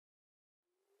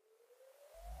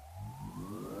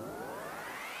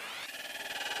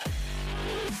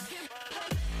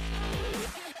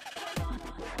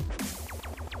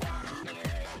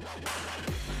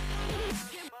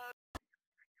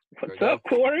What's up,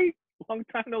 Corey? Long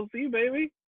time no see,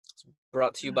 baby. It's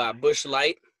brought to you by Bush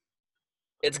Light.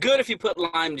 It's good if you put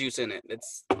lime juice in it.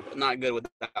 It's not good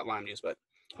without lime juice, but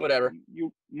whatever.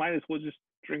 You might as well just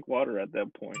drink water at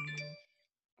that point.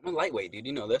 I'm a lightweight, dude.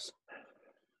 You know this.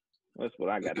 That's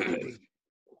what I got to say.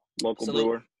 Local Salute.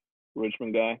 brewer,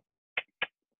 Richmond guy.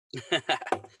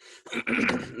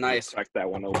 Nice. Crack that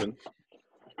one open.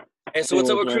 Hey, so what's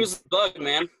up with Cruise Bug,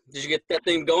 man? Did you get that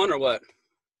thing going or what?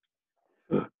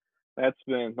 That's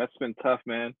been tough,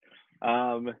 man.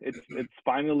 It's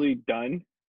finally done.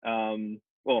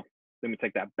 Well, let me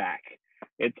take that back.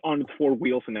 It's on its four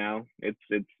wheels now.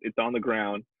 It's on the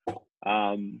ground.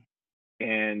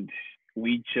 And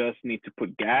we just need to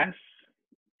put gas,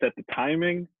 set the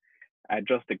timing,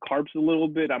 adjust the carbs a little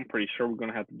bit. I'm pretty sure we're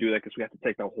gonna have to do that because we have to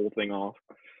take the whole thing off.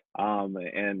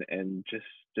 And just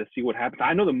see what happens.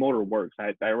 I know the motor works.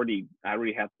 I already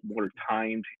have the motor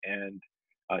timed and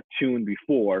tuned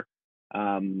before.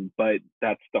 But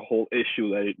that's the whole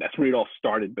issue. That's where it all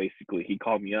started, basically. He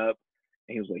called me up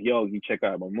and he was like, yo, you check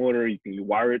out my motor, you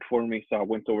wire it for me. So I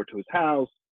went over to his house,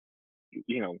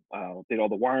 did all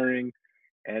the wiring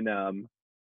and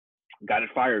got it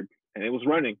fired, and it was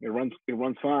running. It runs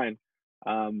fine.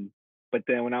 But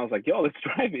then when I was like, yo, let's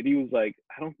drive it, he was like,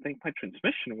 I don't think my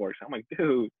transmission works. I'm like,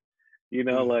 dude,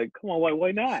 like, come on,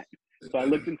 why not? So I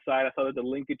looked inside, I saw that the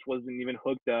linkage wasn't even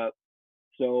hooked up.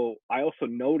 So I also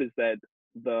noticed that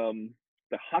the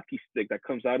hockey stick that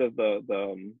comes out of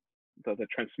the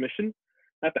transmission,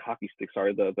 not the hockey stick,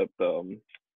 sorry,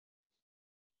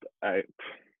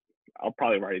 I'll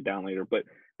probably write it down later, but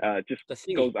just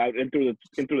goes out into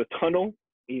the tunnel,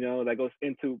 that goes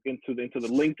into the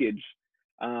linkage,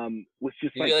 was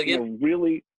just like,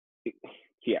 really,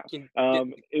 yeah.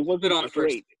 It wasn't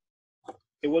straight.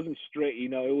 It wasn't straight,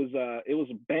 it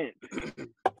was bent.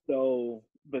 So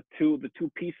the two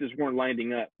pieces weren't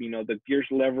lining up. The gears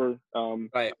lever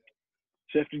right.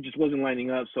 shifter just wasn't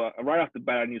lining up. So right off the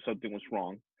bat, I knew something was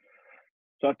wrong.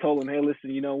 So I told him, hey,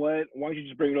 listen, you know what? Why don't you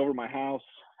just bring it over to my house?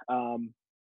 I'll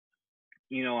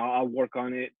work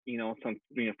on it.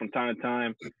 From time to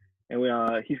time.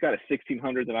 And he's got a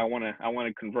 1600 that I want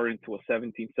to convert into a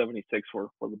 1776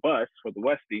 for the bus, for the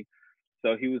Westie.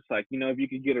 So he was like, if you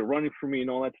could get it running for me and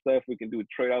all that stuff, we can do a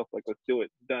trade-off. Like, let's do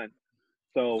it. Done.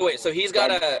 So wait, so he's got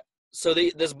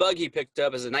this bug he picked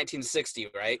up is a 1960,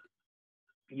 right?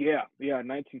 Yeah,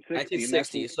 1960.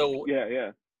 1960. So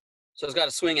yeah. So it's got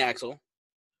a swing axle.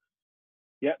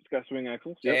 Yeah, it's got swing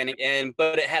axles. Yep.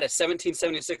 But it had a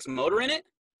 1776 motor in it,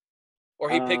 or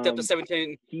he picked up the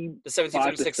 1776.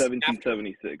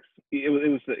 1776. It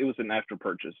was an after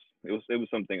purchase. It was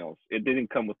something else. It didn't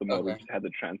come with the motor. Okay. It just had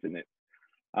the trans in it.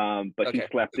 But he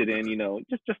slapped it in,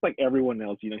 just like everyone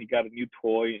else. He got a new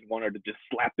toy and wanted to just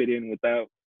slap it in without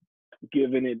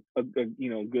giving it a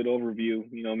good overview.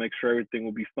 Make sure everything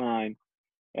will be fine.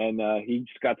 And he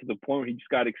just got to the point where he just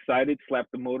got excited,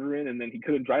 slapped the motor in, and then he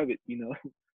couldn't drive it.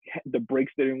 The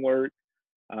brakes didn't work.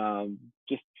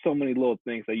 Just so many little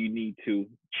things that you need to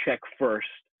check first.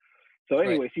 So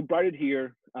anyways, he brought it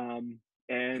here, and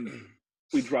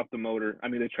we dropped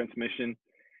the transmission,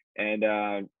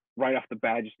 and right off the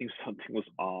bat, I just knew something was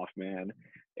off, man.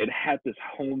 It had this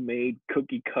homemade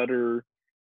cookie cutter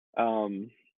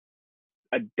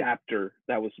adapter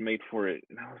that was made for it,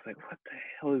 and I was like, what the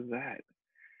hell is that?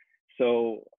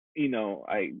 So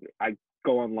I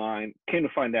go online, came to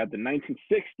find out the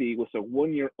 1960 was a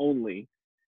 1 year only,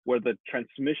 where the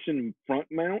transmission front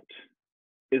mount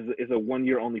is a 1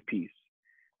 year only piece.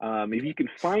 If you can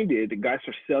find it, the guys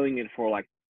are selling it for like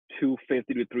 $250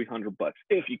 to $300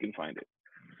 if you can find it.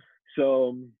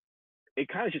 So it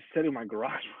kind of just sat in my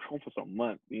garage for almost a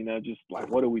month, just like,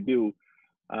 what do we do?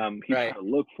 He tried to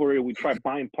look for it. We tried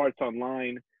buying parts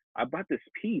online. I bought this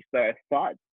piece that I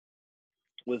thought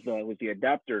was the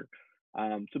adapter.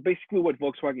 So basically what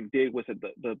Volkswagen did was that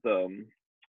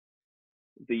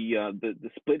the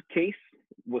split case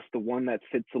was the one that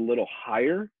sits a little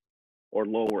higher or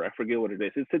lower. I forget what it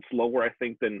is. It sits lower, I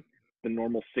think, than the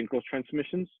normal synchro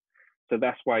transmissions. So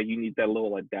that's why you need that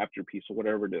little adapter piece or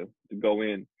whatever to go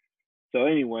in. So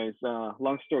anyways,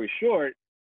 long story short,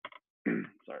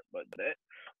 sorry about that.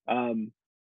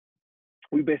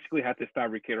 We basically had to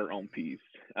fabricate our own piece.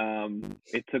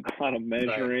 It took a lot of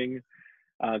measuring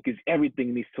because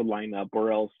everything needs to line up,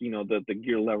 or else, the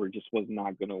gear lever just was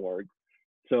not going to work.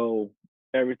 So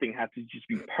everything had to just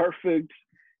be perfect.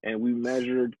 And we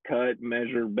measured, cut,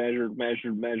 measured,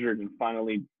 and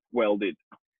finally welded.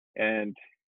 And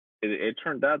it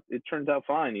turned out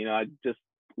fine. I just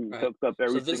hooked up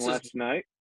everything last night.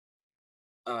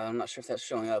 I'm not sure if that's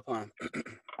showing up, huh?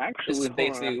 Actually, this is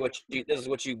basically this is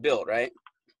what you built, right?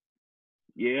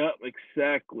 Yeah,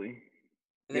 exactly.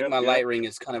 I think Yep, my yep. light ring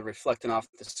is kind of reflecting off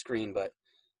the screen, but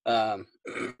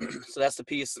so that's the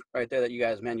piece right there that you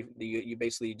guys you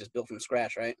basically just built from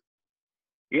scratch, right?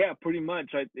 Yeah, pretty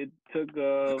much. It took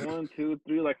one, two,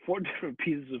 three, like four different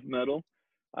pieces of metal.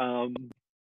 Um,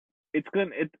 it's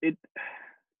gonna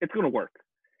it's gonna work.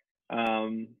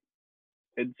 Um,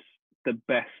 it's the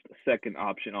best second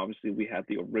option. Obviously, we had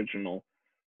the original.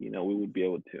 We would be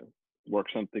able to work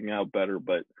something out better,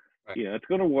 but Right. it's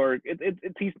gonna work.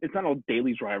 It's not a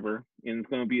daily driver, and it's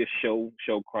gonna be a show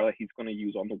car that he's gonna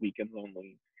use on the weekends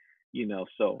only.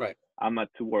 So Right. I'm not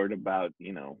too worried about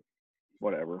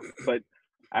whatever. But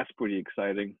that's pretty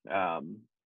exciting.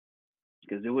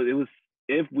 Because it was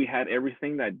if we had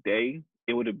everything that day,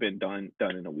 it would have been done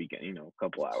in a weekend. A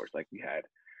couple hours like we had.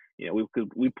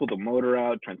 We pulled the motor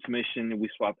out, transmission, we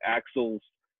swapped axles.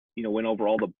 Went over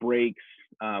all the brakes,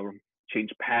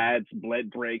 changed pads, bled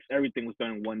brakes. Everything was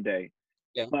done in one day.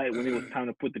 Yeah. But when it was time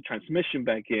to put the transmission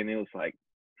back in, it was like,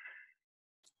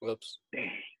 Whoops.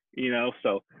 dang.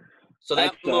 So So that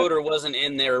that sucked. motor wasn't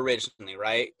in there originally,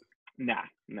 right? Nah,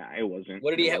 it wasn't.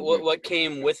 What did It he wasn't. what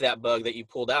came with that bug that you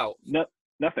pulled out? No,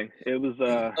 nothing. It was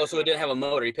Oh, so it didn't have a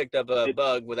motor. He picked up a it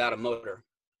bug without a motor.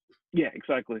 yeah,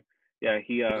 exactly. Yeah,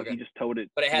 he Okay. just towed it.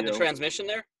 But it had the transmission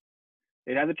there?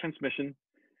 It had the transmission.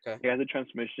 Okay. He had the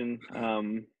transmission.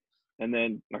 And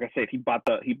then, like I said, he bought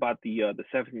the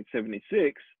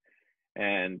 1776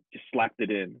 and just slapped it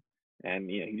in, and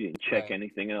he didn't check Right.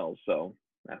 anything else. So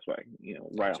that's why right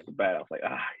Gotcha. off the bat I was like,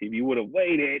 if you would have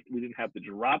waited, we didn't have to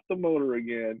drop the motor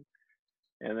again,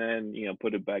 and then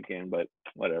put it back in. But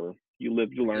whatever, you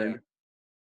live, you Yeah. learn.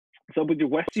 So with your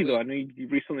Westie though, Sweet. I know you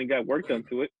recently got work done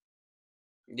to it.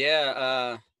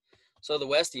 Yeah, so the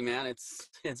Westie, man, it's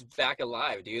back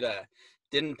alive, dude.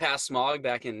 Didn't pass smog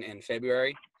back in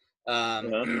February.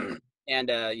 Uh-huh. And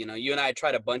you and I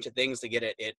tried a bunch of things to get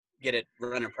it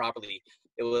running properly.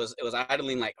 It was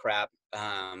idling like crap.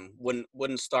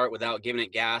 Wouldn't start without giving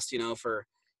it gas, for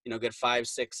good 5,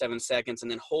 6, 7 seconds, and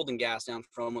then holding gas down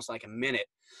for almost like a minute.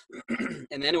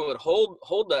 And then it would hold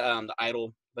the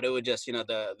idle, but it would just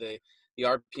the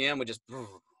RPM would just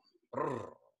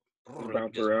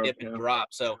Bounce just around. dip and Yeah.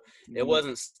 drop. So it Mm-hmm.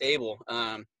 wasn't stable.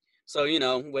 So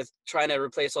with trying to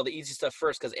replace all the easy stuff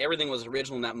first, because everything was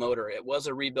original in that motor. It was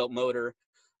a rebuilt motor.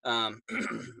 I'm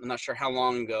not sure how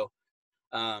long ago.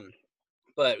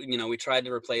 But we tried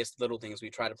to replace little things. We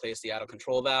tried to replace the idle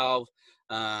control valve,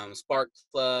 spark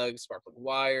plug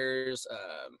wires.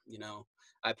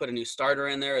 I put a new starter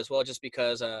in there as well, just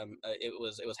because it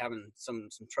was having some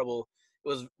trouble.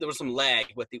 There was some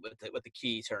lag with the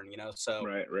key turn. So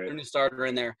Right. put a new starter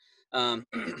in there.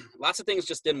 Lots of things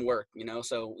just didn't work.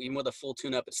 So even with a full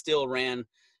tune-up, it still ran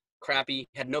crappy.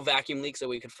 Had no vacuum leaks that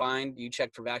we could find. You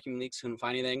checked for vacuum leaks, couldn't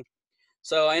find anything.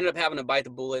 So I ended up having to bite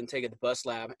the bullet and take it to bus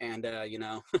lab. And,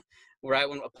 right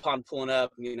upon pulling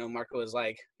up, Marco was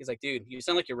like, he's like, dude, you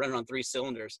sound like you're running on 3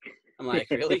 cylinders. I'm like,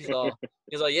 really? He's like,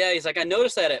 yeah. He's like, I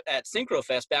noticed that at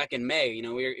Synchrofest back in May.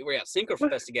 We were at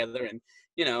Synchrofest together, and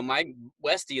my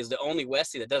Westie is the only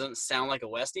Westie that doesn't sound like a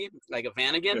Westie, like a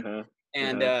Vanagon. Uh-huh.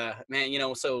 And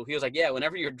man, so he was like, yeah,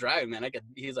 whenever you're driving, man,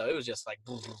 he's like, it was just like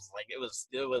it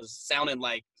was sounding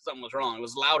like something was wrong. It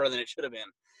was louder than it should have been.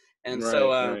 And Right. so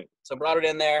Right. so brought it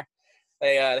in there.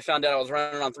 They found out I was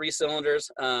running on 3 cylinders.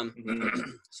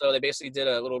 Mm-hmm. So they basically did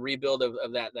a little rebuild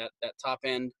of that top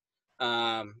end. It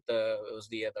was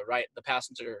the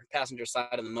passenger side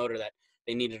of the motor that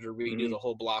they needed to redo Mm-hmm. the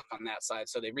whole block on that side.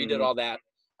 So they redid Mm-hmm. all that.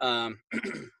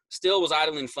 Still was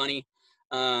idling funny,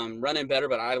 running better,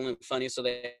 but idling funny. So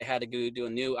they had to go do a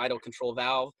new idle control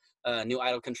valve, new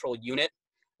idle control unit.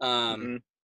 Mm-hmm.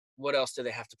 What else did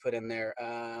they have to put in there?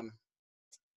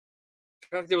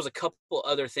 There was a couple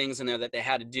other things in there that they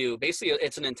had to do. Basically,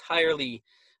 it's an entirely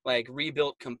like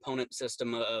rebuilt component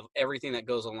system of everything that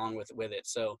goes along with it.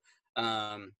 So,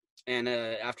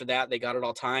 after that, they got it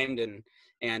all timed and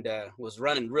was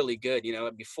running really good.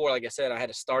 Before, like I said, I had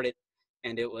to start it,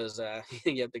 and it was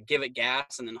you have to give it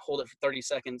gas and then hold it for 30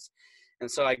 seconds.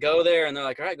 And so I go there, and they're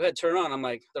like, "All right, go ahead, turn it on."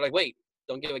 They're like, "Wait,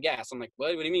 don't give it gas." I'm like,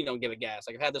 "What do you mean don't give it gas?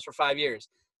 Like I've had this for 5 years.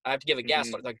 I have to give it gas."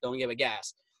 Mm-hmm. Like, don't give it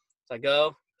gas. So I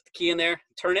go, key in there,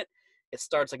 turn it. It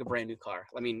starts like a brand new car.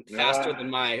 I mean, faster than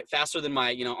my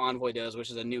Envoy does, which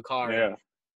is a new car. Yeah.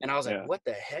 And I was like, Yeah. what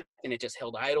the heck? And it just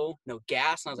held idle, no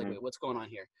gas. And I was like, wait, what's going on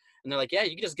here? And they're like, yeah,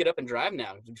 you can just get up and drive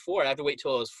now. Before I have to wait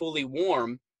till it was fully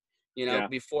warm,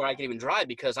 before I could even drive,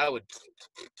 because I would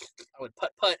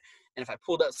putt, and if I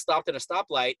stopped at a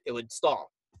stoplight, it would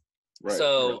stall. Right.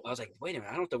 So I was like, wait a minute,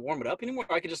 I don't have to warm it up anymore.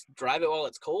 I could just drive it while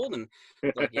it's cold. And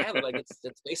they're like, yeah, like it's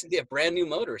basically a brand new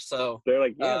motor. So They're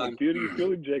like, yeah, the duty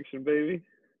fuel injection, baby.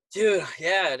 Dude,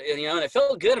 yeah, and it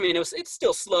felt good. I mean, it's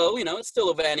still slow, it's still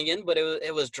a Vanagon, but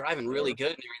it was driving really Sure.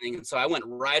 good and everything. And so I went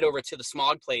right over to the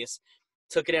smog place,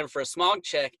 took it in for a smog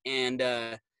check, and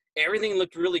everything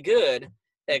looked really good Mhm.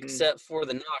 except for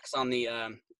the knocks on the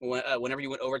whenever you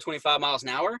went over 25 miles an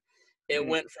hour, it Mhm.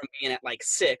 went from being at like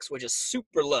 6, which is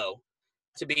super low,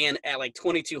 to being at like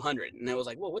 2,200. And I was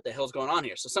like, "Whoa, what the hell's going on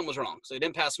here?" So something was wrong. So it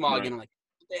didn't pass smog, Right. and I'm like,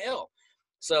 "What the hell?"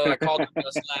 So I called the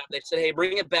bus lab. They said, "Hey,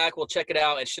 bring it back. We'll check it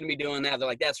out. It shouldn't be doing that." They're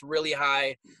like, "That's really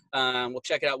high. We'll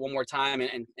check it out one more time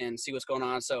and see what's going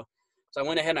on." So I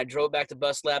went ahead and I drove back to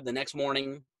bus lab the next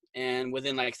morning, and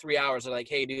within like 3 hours, they're like,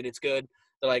 "Hey, dude, it's good."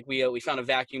 They're like, "We found a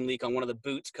vacuum leak on one of the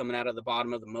boots coming out of the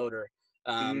bottom of the motor."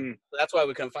 Mm. So that's why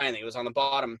we couldn't find it. It was on the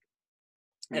bottom,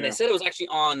 and they Yeah. said it was actually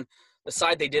on the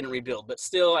side they didn't rebuild, but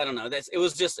still, I don't know. It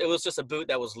was just a boot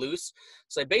that was loose.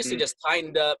 So they basically Mm. just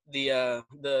tightened up the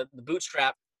boot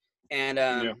strap, and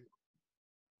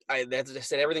Yeah. they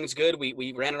said everything's good.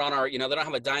 We ran it on our, they don't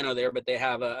have a dyno there, but they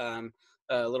have a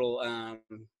little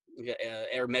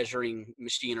air measuring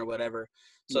machine or whatever.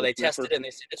 So Little they tested sniffer. it and they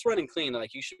said it's running clean. They're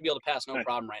like, you should be able to pass no Nice.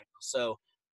 problem right now. So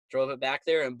drove it back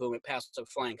there and boom, it passed with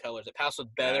flying colors. It passed with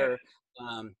Nice.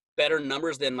 better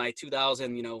numbers than my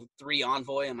 2003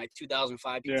 Envoy and my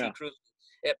 2005 Yeah. PT Cruise.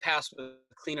 It passed with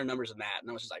cleaner numbers than that, and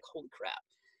I was just like, holy crap.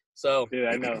 So Yeah,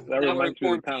 I know. That now we're in reminds me of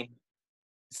the quarantine. time.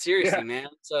 Seriously, Yeah. man.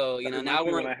 So, That now reminds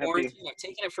me we're when in I had the quarantine. I've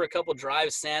taken it for a couple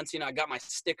drives since. I got my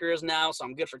stickers now, so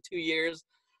I'm good for 2 years.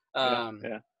 yeah, Um,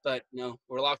 yeah. but,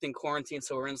 we're locked in quarantine,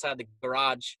 so we're inside the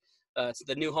garage. It's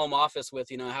the new home office with,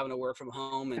 having to work from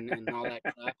home and all that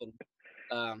crap.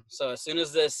 And so as soon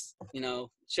as this,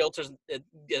 shelter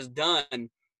is done,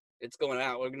 it's going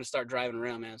out. We're going to start driving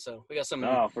around, man. So we got some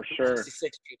No, for sure.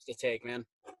 66 trips to take, man.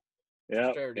 For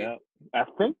Yeah, sure, dude. yeah. I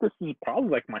think this is probably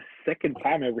like my second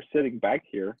time ever sitting back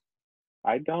here.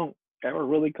 I don't ever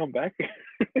really come back here.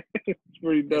 It's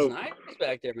pretty It's dope. nice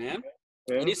back there, man.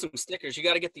 You Yeah. need some stickers. You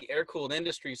got to get the Aircooled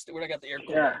Industries. Where I got the Aircooled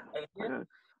Yeah. at? Right up here. Yeah.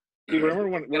 Dude, Got to get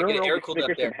remember it all the Aircooled up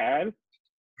stickers it there. had?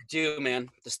 Dude, man,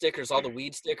 the stickers, all the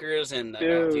weed stickers, and oh,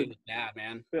 dude, Dude, it's bad,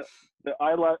 man. the the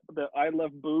I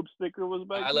love boob sticker was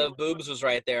back I there. love boobs was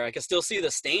right there. I can still see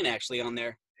the stain actually on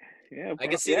there. Yeah, I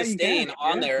can see yeah, the you can. stain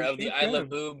on Yeah, there you of the sure I love can.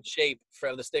 boob shape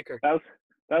for the sticker. That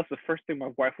was the first thing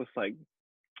my wife was like,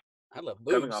 I love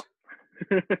coming boobs. off.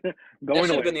 That Going should have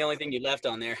away. been the only thing you left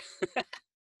on there.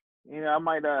 Yeah, I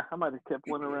might have kept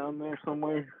one around there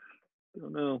somewhere. I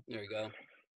don't know. There we go.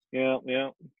 Yeah, yeah.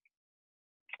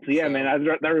 So yeah, man,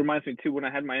 So, that reminds me too. When I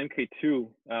had my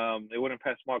MK2, it wouldn't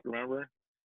pass smog, remember?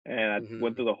 And I went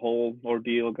mhm. through the whole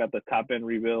ordeal, got the top end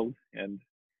rebuild, and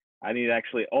all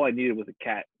I needed was a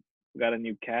cat. Got a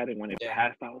new cat, and when it Yeah.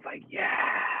 passed, I was like,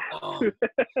 Oh,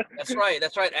 yeah. that's right.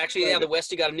 That's right. Actually, yeah, the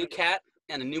Westie got a new cat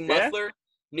and a new Yeah. muffler,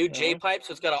 new J Uh-huh. pipe,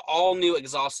 so it's got an all new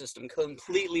exhaust system,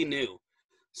 completely new.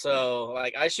 So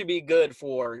like I should be good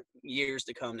for years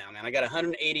to come now, man. I got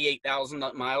 188,000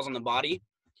 miles on the body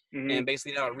Mhm. and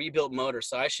basically now a rebuilt motor,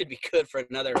 so I should be good for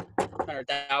another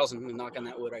 100,000. Knock on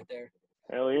that wood right there.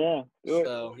 Hell yeah. Do it.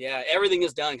 So yeah, everything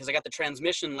is done because I got the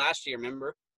transmission last year.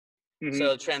 Remember? Mhm. So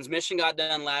the transmission got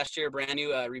done last year, brand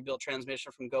new rebuilt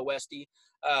transmission from Go Westy.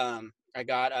 I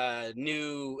got a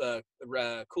new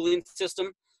cooling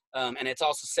system, and it's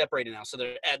also separated now. So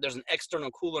there's an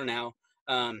external cooler now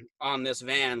on this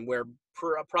van where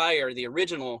prior the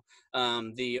original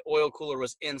the oil cooler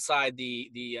was inside the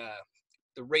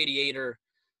radiator.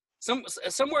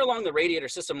 Somewhere along the radiator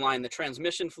system line, the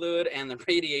transmission fluid and the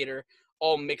radiator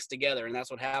all mixed together, and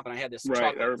that's what happened. I had this Right, I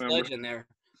chocolate remember. sludge in there,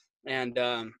 and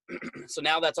so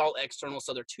now that's all external.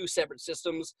 So they're two separate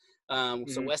systems. So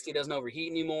Mhm. Westy doesn't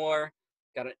overheat anymore.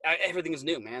 Everything is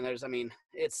new, man. I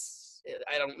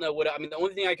don't know what. I mean, the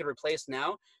only thing I could replace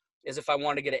now is if I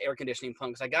wanted to get an air conditioning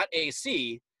pump because I got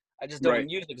AC. I just Right. don't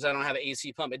use it because I don't have an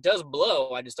AC pump. It does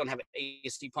blow. I just don't have an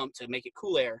AC pump to make it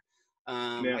cool air.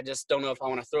 Yeah. I just don't know if I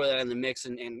want to throw that in the mix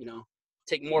and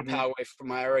take more Mhm. power away from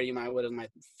my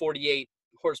 48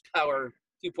 horsepower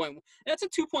 2.1. That's a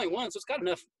 2.1, so it's got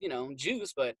enough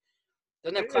juice, but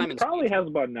doesn't have It climbing probably speed. has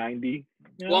about 90.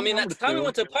 Well, I Yeah, mean I would that time we assume.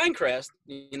 went to Pinecrest,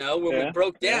 when we Yeah.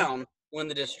 broke Yeah. down when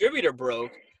the distributor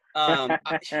broke. You know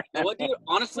what, dude?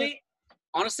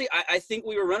 Honestly, I think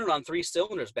we were running on 3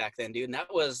 cylinders back then, dude, and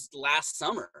that was last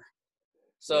summer. Yeah.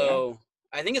 So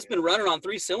I think it's been running on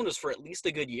 3 cylinders for at least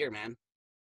a good year, man.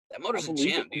 That I motor's a believe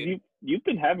it champ, because dude. you've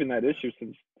been having that issue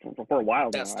for a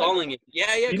while That now. stalling it.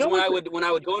 Yeah, You because know when what?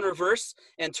 I would go in reverse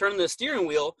and turn the steering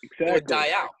wheel, it would Exactly.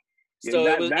 die out. Yeah, So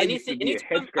it was that used to be a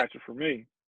head scratcher for me.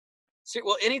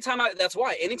 that's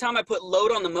why anytime I put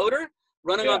load on the motor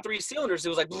running Yeah. on 3 cylinders, it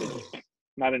was like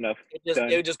Not enough. it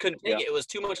Done. just couldn't take Yeah. it. It was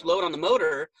too much load on the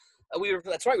motor.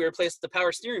 That's right. We replaced the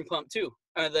power steering pump too.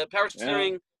 The power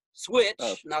steering switch,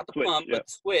 not the switch, pump, yeah. but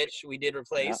the switch we did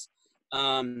replace.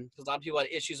 Because a lot of people had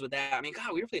issues with that. I mean,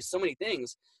 God, we replaced so many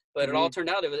things, but it all turned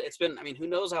out it's been. I mean, who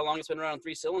knows how long it's been around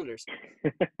 3 cylinders?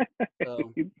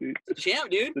 So, it's a champ,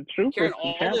 dude. The trooper, Carrying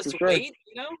all this weight,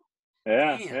 you know?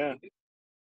 Yeah, Damn, yeah. dude.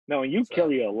 No, and you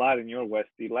carry a lot in your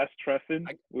Westie. Last treffing,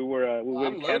 we were I'm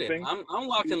loaded. camping. I'm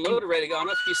locked and loaded, ready to go. I don't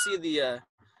know if you see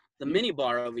the mini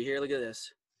bar over here. Look at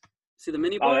this. See the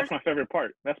mini bar? Oh, that's my favorite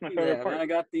part. That's my favorite part. Man, I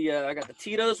got the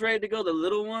Tito's ready to go, the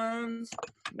little ones.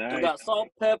 Nice. I got salt,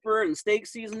 pepper, and steak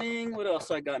seasoning. What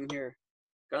else I got in here?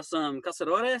 Got some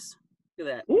caceroles. Look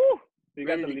at that. Woo! You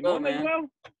got Ready the to go, limon as man. well?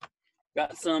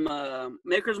 Got some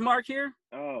Maker's Mark here.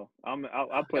 Oh,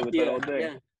 I'll play with that all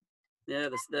day. Yeah.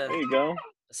 There you go.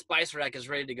 The spice rack is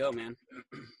ready to go, man.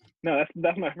 No,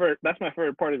 that's my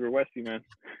favorite part of your Westie, man.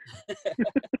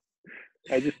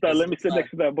 I just thought, let me sit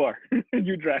next to that bar.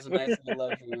 You drive. Nice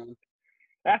luxury, man.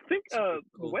 I think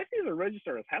Cool. Westies are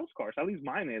registered as house cars. At least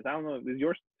mine is. I don't know. Is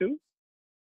yours too?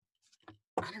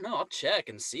 I don't know. I'll check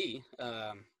and see.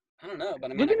 I don't know,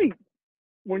 but I What mean, do you mean?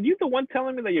 Were you the one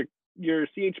telling me that your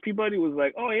CHP buddy was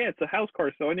like, oh yeah, it's a house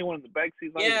car, so anyone in the back seat,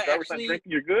 as long as the driver's not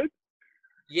drinking, you're good?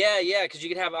 Yeah, because you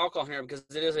can have alcohol here because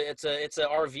it's a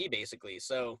RV basically.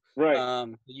 So right,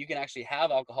 you can actually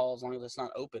have alcohol as long as it's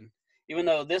not open. Even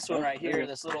though this one right here,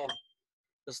 this little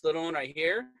one right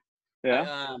here,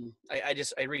 yeah,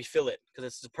 I refill it because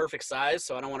it's the perfect size.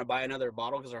 So I don't want to buy another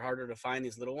bottle because they're harder to find,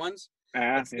 these little ones.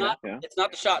 It's not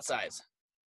the shot size.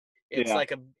 It's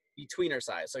like a betweener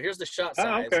size. So here's the shot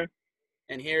size, okay.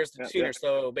 And here's the tuner.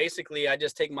 So basically, I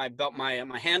just take my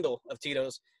handle of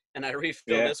Tito's and I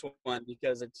refill this one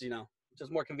because it's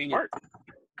just more convenient.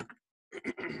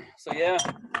 So yeah,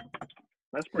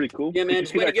 that's pretty cool. Yeah, man,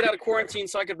 just way to get out of quarantine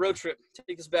so I could road trip,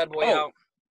 take this bad boy out.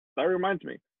 That reminds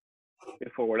me,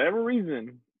 if for whatever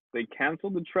reason they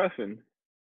canceled the treffin,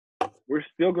 we're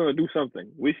still gonna do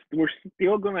something. We're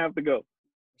still gonna have to go.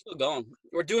 We're still going.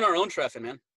 We're doing our own treffin,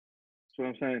 man. That's what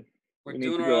I'm saying. We're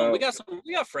doing our own. We got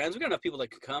friends. We got enough people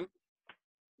that could come.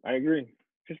 I agree.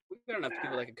 We got enough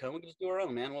people that could come. We can just do our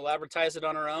own, man. We'll advertise it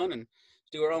on our own and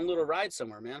do our own little ride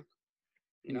somewhere, man.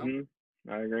 You know.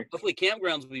 Mm-hmm. I agree. Hopefully,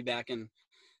 campgrounds will be back in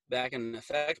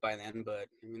effect by then. But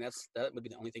I mean, that would be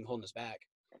the only thing holding us back.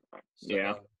 So,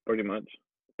 yeah, pretty much.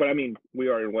 But I mean, we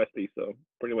are in Westie, so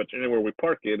pretty much anywhere we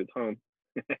park it's home.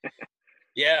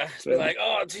 Yeah, it's like,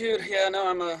 oh, dude, yeah, no,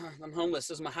 I'm homeless.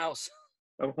 This is my house.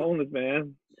 I'm homeless,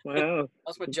 man. It's my house.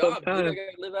 That's my job, dude. I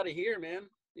gotta live out of here, man.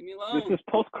 Leave me alone. This is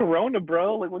post-corona,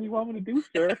 bro. Like, what do you want me to do,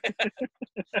 sir?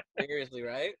 Seriously,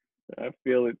 right? I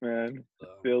feel it, man. I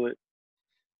feel it.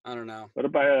 I don't know. What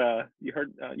about you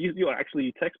heard you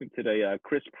actually texted me today,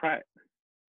 Chris Pratt.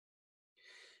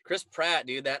 Chris Pratt,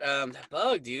 dude, that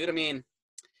bug, dude. I mean,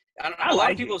 a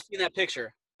lot of people have seen that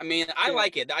picture. I mean, I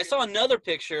like it. I saw another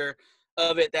picture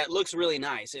of it that looks really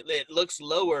nice. It looks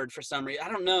lowered for some reason. I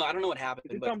don't know what happened.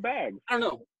 It's on bags. I don't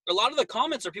know. A lot of the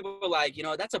comments are people like,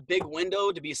 that's a big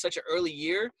window to be such an early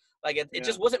year. Like it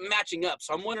just wasn't matching up.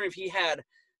 So I'm wondering if he had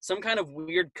some kind of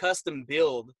weird custom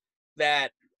build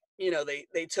that,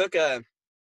 they took a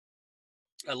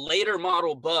later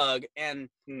model bug and,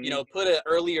 put an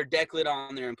earlier deck lid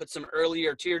on there and put some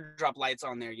earlier teardrop lights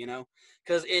on there,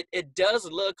 because it does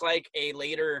look like a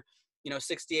later,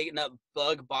 68 and up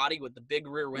bug body with the big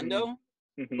rear window,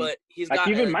 but he's got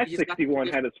even my 61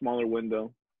 had a smaller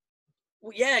window.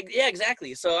 Well, yeah,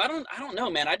 exactly. So I don't know,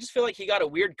 man. I just feel like he got a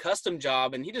weird custom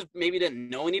job and he just maybe didn't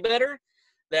know any better.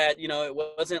 That it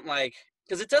wasn't like,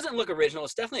 because it doesn't look original.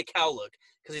 It's definitely a cow look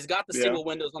because he's got the single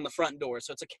windows on the front door,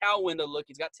 so it's a cow window look.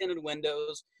 He's got tinted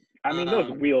windows. I mean,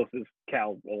 those wheels is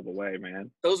cow all the way,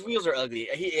 man. Those wheels are ugly.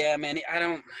 Man.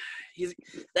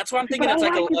 That's why I'm thinking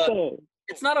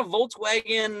it's not a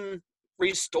Volkswagen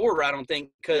restorer. I don't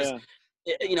think because.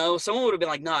 Someone would have been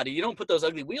like, nah, dude, you don't put those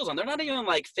ugly wheels on. They're not even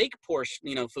like fake Porsche,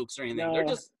 folks or anything. No, they're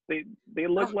just they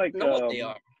look like what they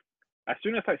are. As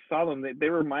soon as I saw them, they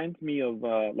remind me of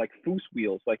like Foos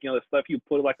wheels, like the stuff you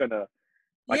put like on a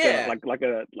or like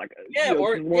a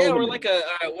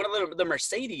one of the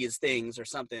Mercedes things or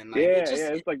something. Like,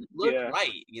 it's like look right,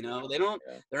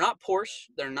 they're not Porsche,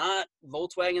 they're not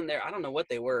Volkswagen. I don't know what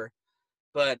they were,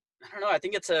 but I don't know. I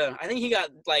think he got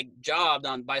like jobbed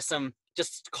on by some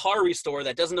just car restore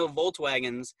that doesn't know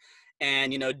Volkswagens,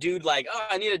 and dude like, oh,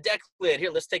 I need a deck lid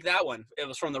here, let's take that one. It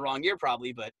was from the wrong year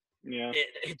probably, but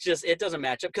it doesn't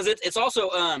match up because it's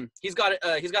also he's got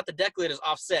the deck lid is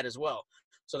offset as well,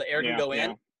 so the air can go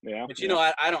in. But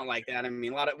I don't like that. I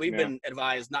mean, we've been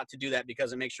advised not to do that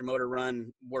because it makes your motor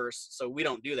run worse, so we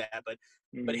don't do that.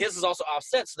 But his is also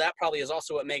offset, so that probably is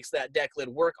also what makes that deck lid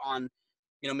work on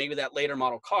maybe that later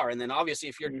model car. And then obviously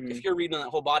if you're reading that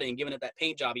whole body and giving it that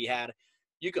paint job he had,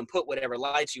 you can put whatever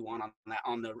lights you want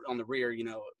on the rear,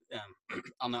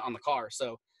 on the car.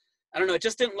 So I don't know. It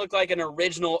just didn't look like an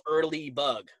original early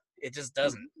Bug. It just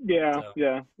doesn't. Yeah, So.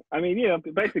 yeah. I mean, yeah,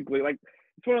 basically, like,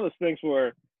 it's one of those things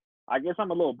where I guess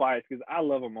I'm a little biased because I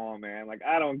love them all, man. Like,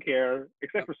 I don't care,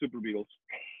 except for Super Beetles.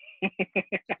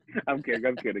 I'm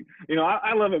kidding.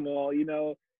 I love them all.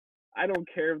 I don't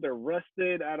care if they're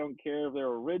rusted. I don't care if they're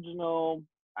original.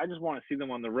 I just want to see them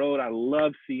on the road. I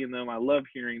love seeing them. I love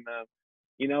hearing them.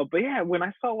 But yeah, when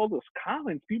I saw all those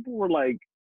comments, people were like,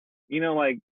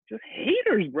 like, just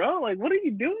haters, bro. Like, what are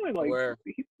you doing? Like,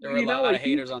 there were a lot of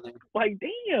haters on there. Like,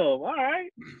 damn, all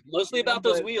right. Mostly about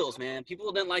those wheels, man.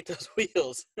 People didn't like those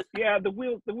wheels. Yeah, the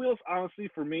wheels, honestly,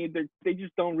 for me, they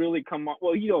just don't really come on.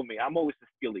 Well, you know me, I'm always a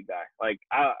steely guy. Like,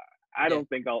 I don't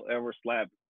think I'll ever slap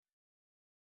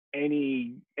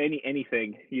anything.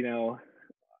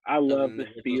 I love the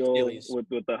steel with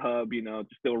the hub.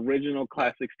 Just the original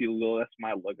classic steel wheel. That's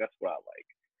my look. That's what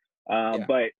I like.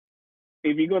 But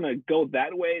if you're gonna go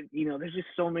that way, there's just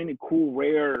so many cool,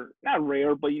 not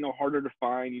rare, but harder to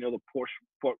find. The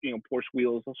Porsche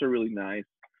wheels. Those are really nice.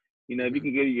 If you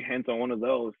can get your hands on one of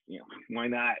those, why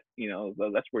not?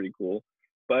 That's pretty cool.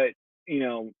 But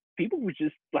people were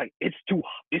just like, it's too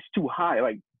high.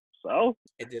 Like, so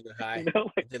it did look high.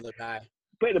 It did look high.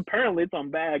 But apparently it's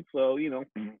on bag, so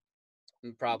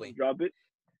probably drop it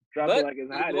like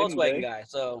it's hot. I'm a Volkswagen guy,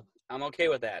 so I'm okay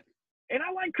with that. And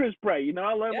I like Chris Pratt.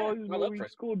 I love all these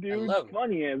movies. Cool dude,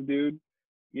 funny ass dude.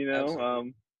 I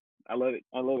love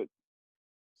it.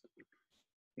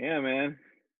 Yeah, man.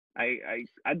 I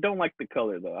don't like the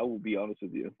color though. I will be honest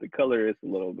with you. The color is a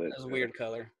little bit. It's a weird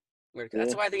color.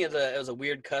 That's why I think it was a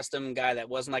weird custom guy that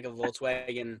wasn't like a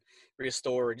Volkswagen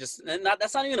restore.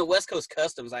 That's not even a West Coast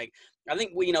Customs. Like, I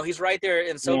think he's right there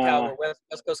in SoCal where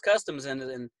West Coast Customs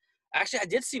and actually I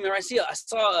did see. Remember, I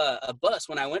saw a bus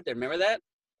when I went there. Remember that?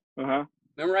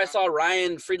 Remember I saw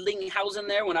Ryan Friedlinghausen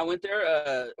there when I went there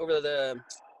over the.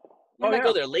 I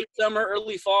go there late summer,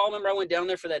 early fall. Remember I went down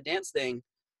there for that dance thing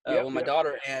with my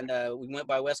daughter, and we went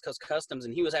by West Coast Customs,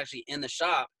 and he was actually in the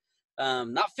shop,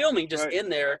 not filming, just in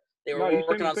there. They were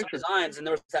working on some designs, and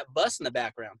there was that bus in the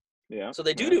background. Yeah. So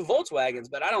they do Volkswagens,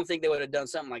 but I don't think they would have done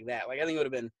something like that. Like, I think it would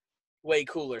have been way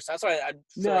cooler. So that's why I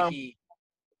feel like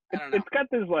I don't know. It's got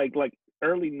this like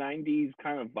early '90s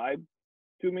kind of vibe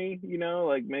to me.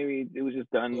 Like maybe it was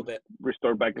just done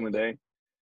restored back in the day.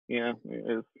 Yeah.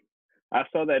 I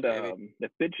saw that the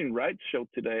Bitch and Ride show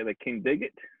today. That King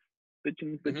Diggett, Bitch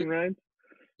and Rides.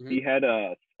 He had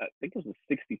I think it was a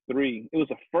 '63. It was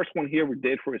the first one he ever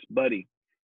did for his buddy.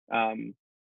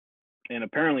 And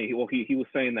apparently, he was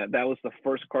saying that was the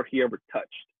first car he ever touched.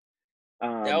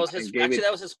 That was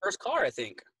that was his first car, I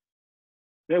think.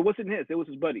 It wasn't his. It was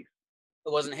his buddy's.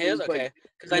 It wasn't his? Okay.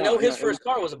 Because I know his first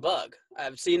car was a Bug.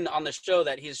 I've seen on the show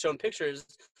that he's shown pictures.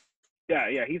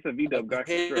 Yeah, he's a V-dub guy.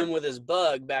 Him with his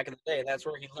Bug back in the day. That's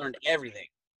where he learned everything.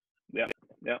 Yeah,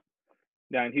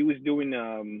 and he was doing.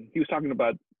 He was talking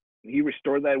about. He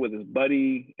restored that with his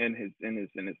buddy in his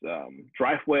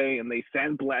driveway, and they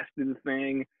sandblasted the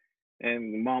thing.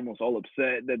 And Mom was all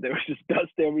upset that there was just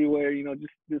dust everywhere.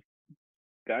 Just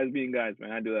guys being guys,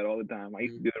 man. I do that all the time. I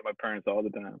used to do it to my parents all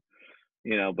the time.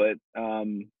 But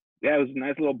yeah, it was a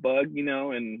nice little Bug,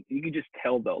 and you could just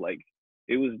tell though, like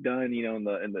it was done, in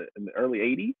the early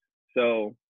 '80s,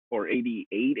 so or '88,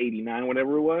 '89,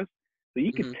 whatever it was. So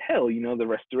you could tell, the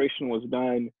restoration was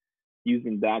done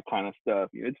using that kind of stuff.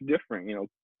 It's different, you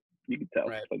can tell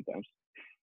sometimes.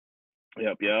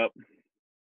 Yep.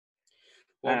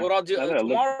 Well, what I'll do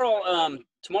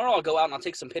tomorrow I'll go out and I'll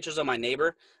take some pictures of my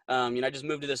neighbor. I just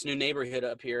moved to this new neighborhood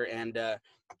up here, and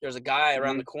there's a guy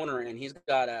around the corner, and he's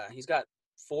got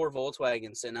 4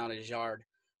 Volkswagens sitting out in his yard.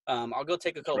 I'll go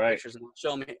take a couple pictures and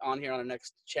show them on here on the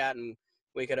next chat, and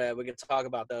we could talk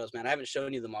about those, man. I haven't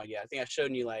shown you them all yet. I think I've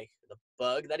shown you like the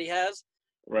Bug that he has.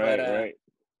 Right.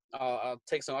 I'll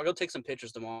go take some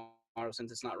pictures tomorrow since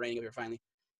it's not raining up here finally,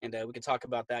 and we can talk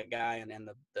about that guy and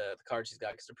the cars he's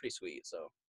got because they're pretty sweet.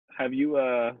 So have you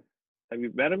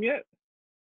met him yet?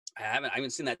 I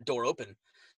haven't seen that door open.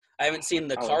 I haven't seen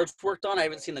the cars worked on. I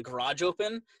haven't seen the garage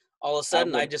open. All of a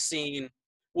sudden I just seen.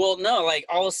 Well, no, like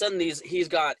all of a sudden he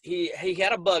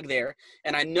had a Bug there,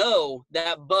 and I know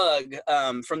that Bug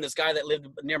from this guy that lived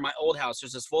near my old house.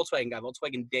 There's this Volkswagen guy,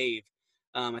 Volkswagen Dave,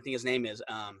 I think his name is,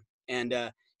 and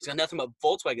he's got nothing but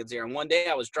Volkswagens there. And one day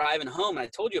I was driving home, and I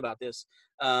told you about this.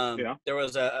 There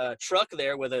was a truck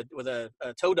there with a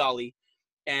tow dolly,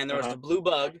 and there was the blue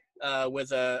bug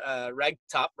with a rag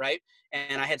top, right?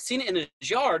 And I had seen it in his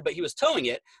yard, but he was towing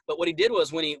it. But what he did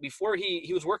was before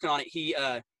he was working on it, he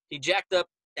jacked up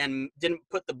and didn't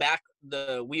put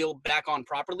the wheel back on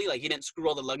properly. Like he didn't screw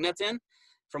all the lug nuts in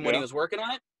from when he was working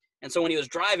on it. And so when he was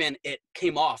driving, it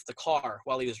came off the car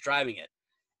while he was driving it.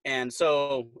 And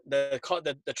so the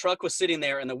truck was sitting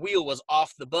there and the wheel was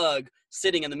off the bug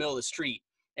sitting in the middle of the street.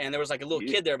 And there was like a little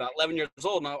kid there about 11 years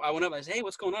old. And I went up and I said, hey,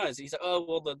 what's going on? He's like, oh,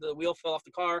 well, the wheel fell off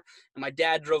the car. And my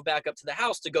dad drove back up to the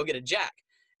house to go get a jack.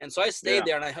 And so I stayed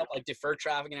there and I helped like defer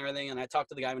traffic and everything. And I talked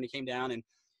to the guy when he came down and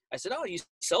I said, oh, you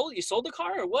sold the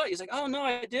car or what? He's like, oh, no,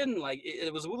 I didn't. Like,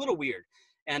 it was a little weird.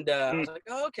 And I was like,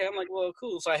 oh, okay. I'm like, well,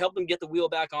 cool. So I helped him get the wheel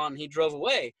back on and he drove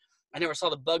away. I never saw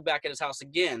the bug back at his house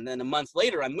again. Then a month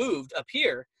later, I moved up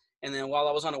here. And then while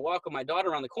I was on a walk with my daughter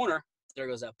around the corner, there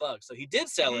goes that bug. So he did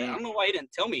sell it. I don't know why he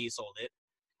didn't tell me he sold it.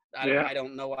 I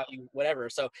don't know why, whatever.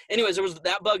 So anyways, there was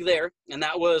that bug there. And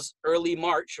that was early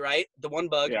March, right? The one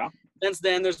bug. Yeah. Since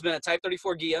then, there's been a Type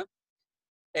 34 Ghia.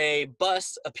 A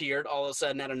bus appeared all of a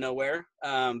sudden out of nowhere,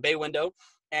 bay window.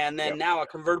 And then now a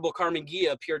convertible Karmann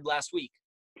Ghia appeared last week.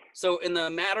 So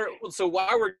so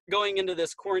while we're going into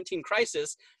this quarantine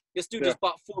crisis, this dude just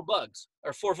bought 4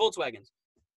 Volkswagens.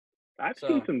 I've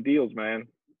seen some deals, man.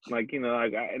 Like, you know, I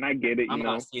get it. I'm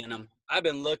not seeing them. I've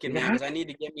been looking, man, because I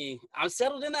need to I'm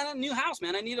settled in that new house,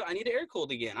 man. I need an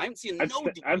Aircooled again. I haven't seen no deals.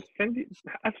 I've sent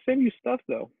you stuff,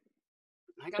 though.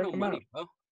 I got no money, bro.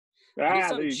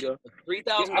 There you go.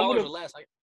 $3,000 or less.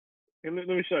 Let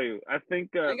me show you. I think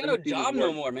I ain't got no job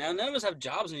no more, man. None of us have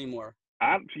jobs anymore.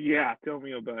 Tell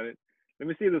me about it. Let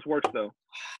me see if this works though.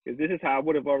 Because this is how I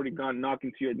would have already gone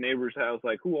knocking to your neighbor's house.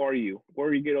 Like, who are you?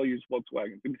 Where do you get all your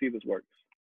Volkswagens? Let me see if this works.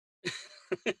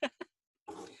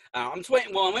 I'm just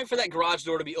waiting. Well, I'm waiting for that garage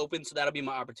door to be open, so that'll be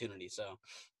my opportunity. So.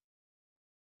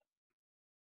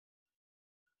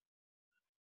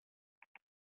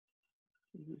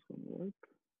 Is this gonna work?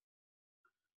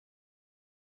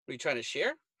 Are you trying to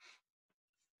share?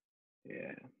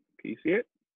 Yeah. Can you see it?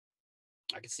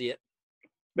 I can see it.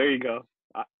 There you go.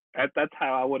 That's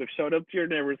how I would have showed up to your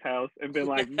neighbor's house and been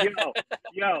like, yo,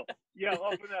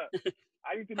 open up.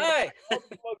 I need to know all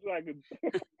the Volkswagens.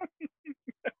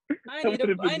 I need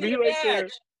a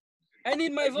badge. I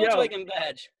need my Volkswagen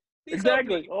badge. Please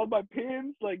exactly. All my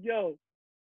pins, like, yo,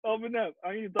 open up.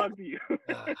 I need to talk to you.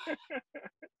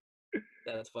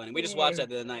 That's funny. We just watched that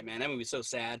the other night, man. That movie's so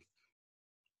sad.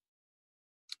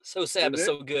 So sad, but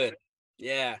so good.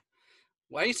 Yeah.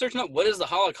 Why are you searching up what is the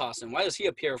Holocaust and why does he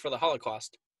appear for the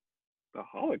Holocaust? The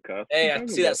Holocaust? Hey, I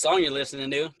see that song you're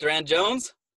listening to. Duran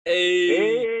Jones?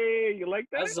 Hey, you like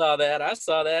that? I saw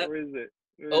that. Where is it?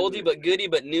 Oldie but goodie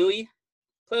but newy.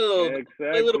 Play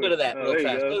a little bit of that real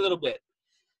fast. Play a little bit.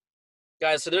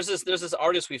 Guys, so there's this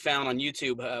artist we found on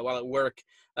YouTube while at work,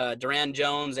 Duran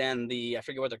Jones and I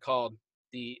forget what they're called.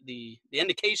 The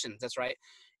Indications, that's right.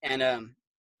 And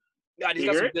God, he's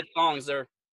got some good songs there.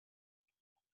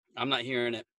 I'm not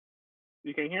hearing it.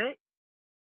 You can hear it?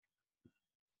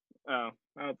 Oh,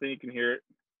 I don't think you can hear it.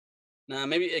 No,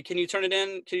 maybe can you turn it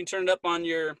in? Can you turn it up on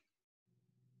your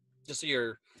just so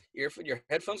your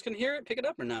headphones can hear it? Pick it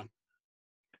up or no?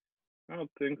 I don't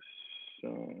think so.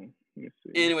 Let me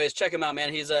see. Anyways, check him out,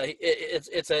 man. He's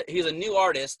a new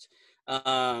artist. You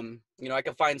know, I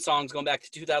can find songs going back to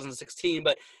 2016,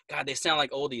 but God, they sound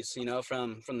like oldies, you know,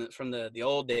 from the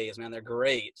old days, man. They're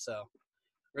great. So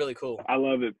really cool. I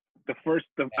love it.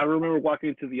 I remember walking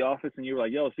into the office and you were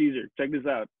like, yo, Caesar, check this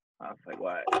out. I was like,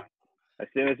 what? As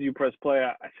soon as you press play,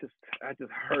 I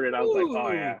just heard it. I was like,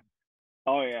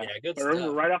 oh yeah. Yeah, good I remember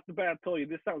stuff. right off the bat, I told you,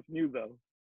 this sounds new though.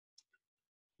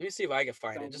 Let me see if I can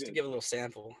find it, just to give a little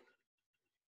sample.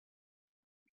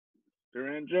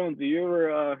 Duran Jones, if you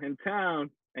ever in town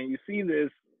and you see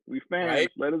this, we fans, right?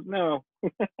 Let us know.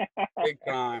 Big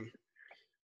time.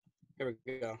 Here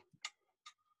we go.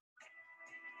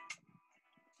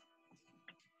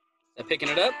 Is that picking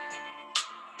it up?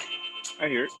 I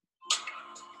hear it.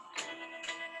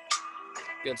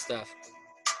 Good stuff.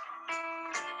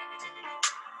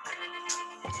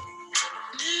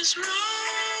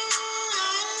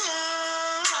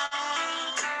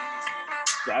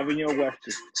 Driving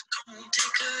Western.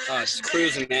 Oh, it's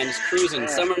cruising, man. It's cruising. Yeah.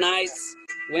 Summer nights,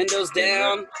 windows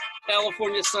down,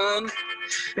 California sun.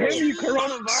 Damn you,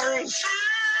 coronavirus.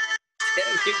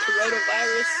 Damn you,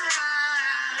 coronavirus.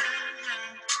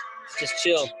 Just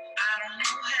chill.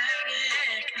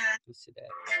 Let's see that.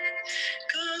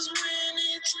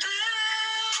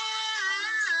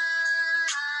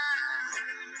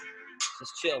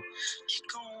 Just chill.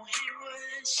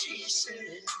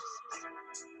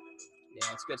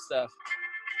 Yeah, it's good stuff.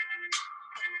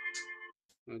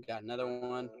 We got another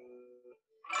one.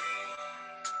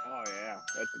 Oh yeah,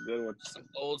 that's a good one. Some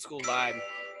old school vibe.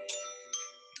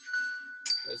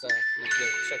 Let's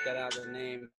check that out. The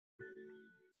name.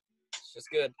 It's just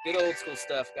good. Good old school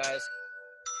stuff, guys.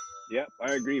 Yep,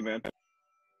 I agree, man.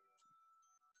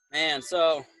 Man,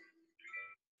 so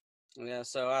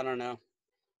I don't know.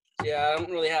 Yeah, I don't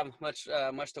really have much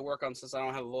to work on since I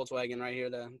don't have a Volkswagen right here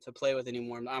to play with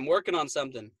anymore. I'm working on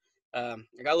something. I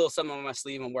got a little something on my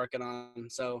sleeve I'm working on.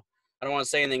 So I don't want to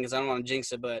say anything because I don't want to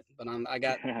jinx it, but I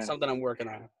got something I'm working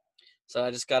on. So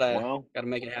I just gotta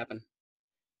make it happen.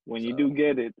 When you do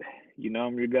get it, you know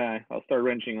I'm your guy. I'll start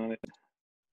wrenching on it.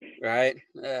 Right?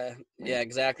 Yeah,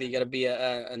 exactly. You got to be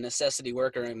a necessity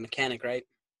worker and mechanic, right?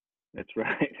 That's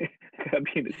right. Gotta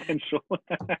be an essential.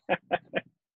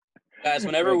 Guys,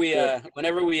 whenever we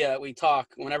talk,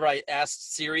 whenever I ask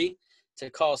Siri to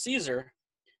call Caesar,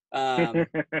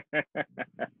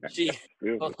 she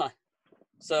hold on.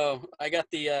 So I got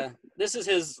this is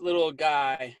his little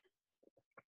guy.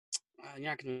 You're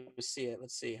not gonna see it.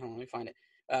 Let's see. Hold on, let me find it.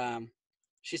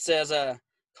 She says,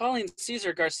 calling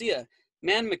Cesar Garcia,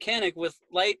 man mechanic with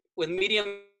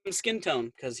medium skin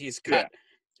tone, because he's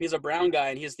a brown guy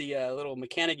and he's the little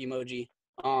mechanic emoji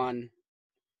on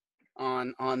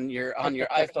your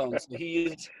iPhone. So he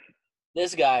used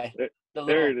this guy, the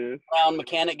little brown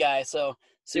mechanic guy. So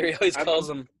Siri always calls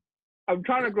him. I'm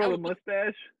trying to grow the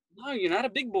mustache. No, you're not a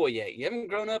big boy yet. You haven't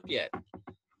grown up yet.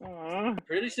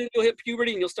 Pretty soon you'll hit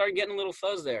puberty and you'll start getting a little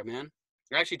fuzz there, man.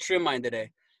 I actually trimmed mine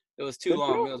today. It was too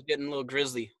long. It was getting a little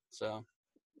grizzly. So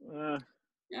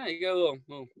yeah, you got a little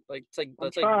like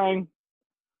it's trying.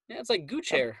 Yeah, it's like gooch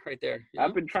hair right there.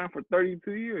 I've been trying for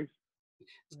 32 years.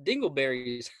 It's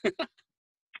dingleberries.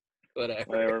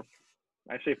 Whatever.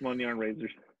 I save money on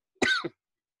razors.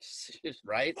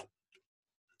 Right?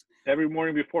 Every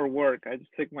morning before work, I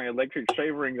just take my electric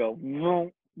shaver and go,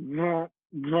 vroom, vroom,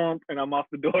 vroom, and I'm off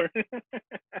the door.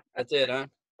 That's it, huh?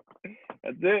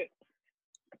 That's it.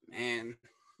 Man.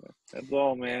 That's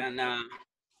all, man. And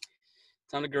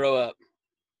time to grow up.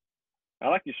 I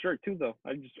like your shirt too, though.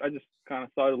 I just kind of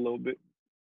saw it a little bit.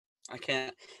 I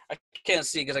can't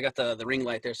see because I got the ring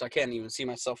light there, so I can't even see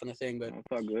myself in the thing. But that's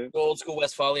all good. Old school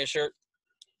Westphalia shirt.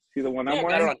 See the one I'm wearing?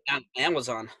 I got it on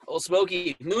Amazon. Old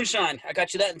Smoky Moonshine. I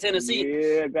got you that in Tennessee.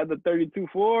 Yeah, I got the 32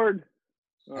 Ford.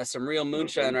 That's some real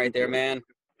moonshine right there, man.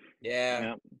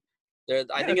 Yeah.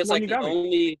 I think it's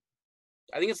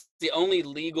the only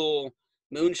legal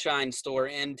moonshine store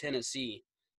in Tennessee.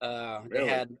 Really? They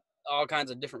had all kinds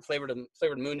of different flavored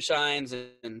moonshines,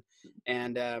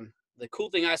 and the cool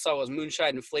thing I saw was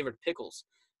moonshine and flavored pickles,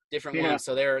 different ones.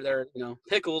 So they're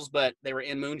pickles, but they were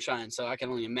in moonshine. So I can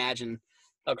only imagine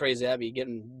how crazy that'd be,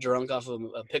 getting drunk off of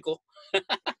a pickle.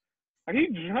 Are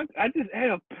you drunk? I just ate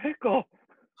a pickle.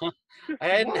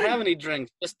 I didn't have any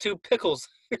drinks, just 2 pickles.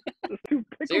 Just 2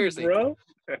 pickles, seriously, bro.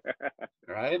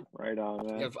 Right? Right on,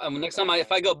 man. Next time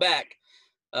if I go back,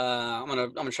 I'm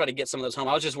gonna try to get some of those home.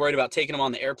 I was just worried about taking them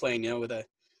on the airplane, with a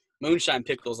moonshine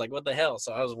pickles. Like, what the hell?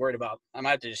 So I was worried about I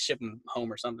might have to just ship them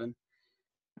home or something.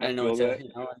 I didn't know what to.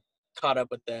 I caught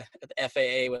up with the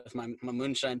FAA with my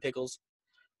moonshine pickles.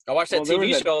 I watch that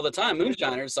TV show all the time,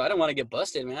 Moonshiners. So I don't want to get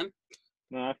busted, man.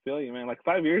 No, I feel you, man. Like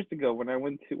 5 years ago, when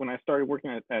I started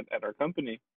working at our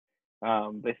company,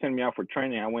 they sent me out for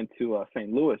training. I went to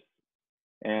St. Louis,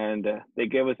 and they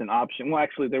gave us an option. Well,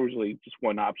 actually, there was really just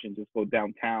one option: just go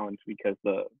downtown, because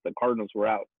the Cardinals were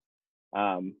out.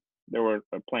 They were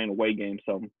playing away game,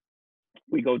 so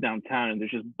we go downtown, and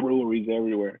there's just breweries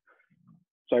everywhere.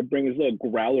 So I bring this little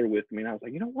growler with me, and I was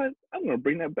like, you know what? I'm gonna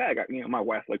bring that back. My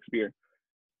wife likes beer.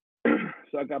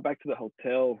 So I got back to the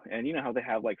hotel, and you know how they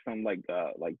have like some like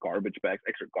garbage bags,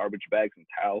 extra garbage bags and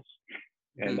towels.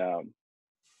 Mm-hmm. And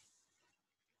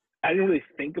I didn't really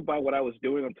think about what I was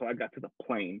doing until I got to the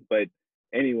plane. But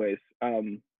anyways,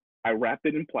 I wrap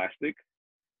it in plastic.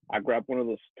 I grab one of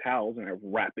those towels and I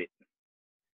wrap it,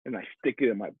 and I stick it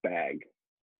in my bag.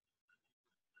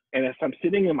 And as I'm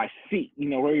sitting in my seat,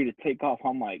 ready to take off,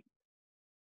 I'm like,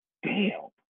 damn,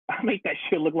 I make that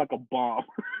shit look like a bomb.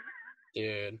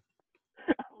 Dude.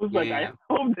 I was like, I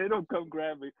hope they don't come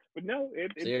grab me. But no,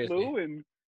 it flew and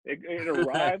it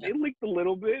arrived. It leaked a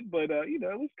little bit, but it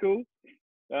was cool.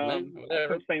 I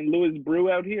put St. Louis brew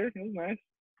out here. It was nice.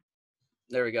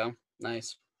 There we go.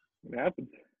 Nice. It happened.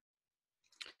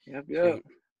 Yep.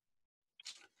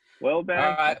 Well, man.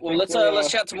 All right. Well,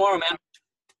 let's chat tomorrow, man.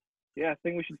 Yeah, I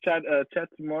think we should chat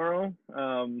tomorrow.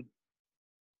 And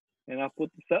I'll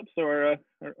put this up so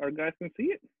our guys can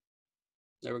see it.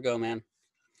 There we go, man.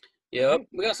 Yep.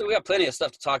 We got plenty of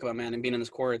stuff to talk about, man, and being in this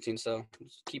quarantine, so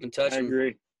just keep in touch. I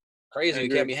agree. Crazy. We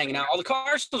can't be hanging out. All the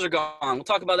car shows are gone. We'll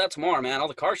talk about that tomorrow, man. All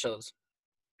the car shows.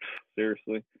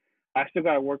 Seriously, I still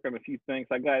got to work on a few things.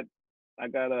 I got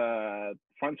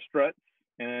front struts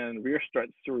and rear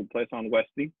struts to replace on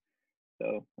Westy,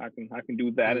 so I can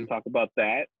do that and talk about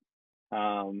that.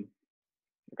 I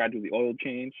got to do the oil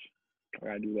change. I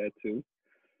got to do that too.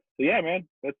 So yeah, man,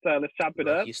 let's chop it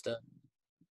up. Let's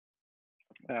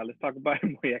talk about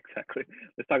yeah, exactly.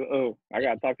 Let's talk. Oh, I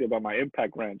gotta talk to you about my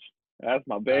impact wrench. That's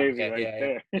my baby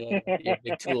there. Yeah, you're a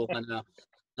big tool. I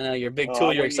know you're a big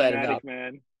tool. You're excited about,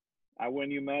 man. I went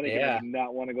pneumatic and I do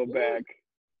not want to go back.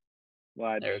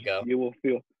 But there we go. You will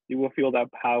feel that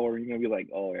power. You're gonna be like,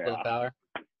 oh yeah. Feel the power.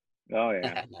 Oh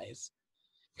yeah. Nice.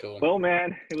 Cool. Well,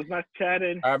 man, it was nice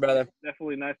chatting. All right, brother.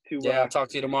 Definitely nice to. Yeah, I'll talk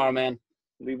to you tomorrow, man.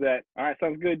 Leave that. All right,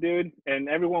 sounds good, dude. And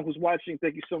everyone who's watching,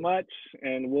 thank you so much.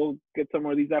 And we'll get some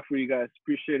more of these out for you guys.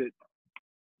 Appreciate it.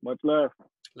 Much love.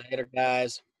 Later,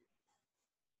 guys.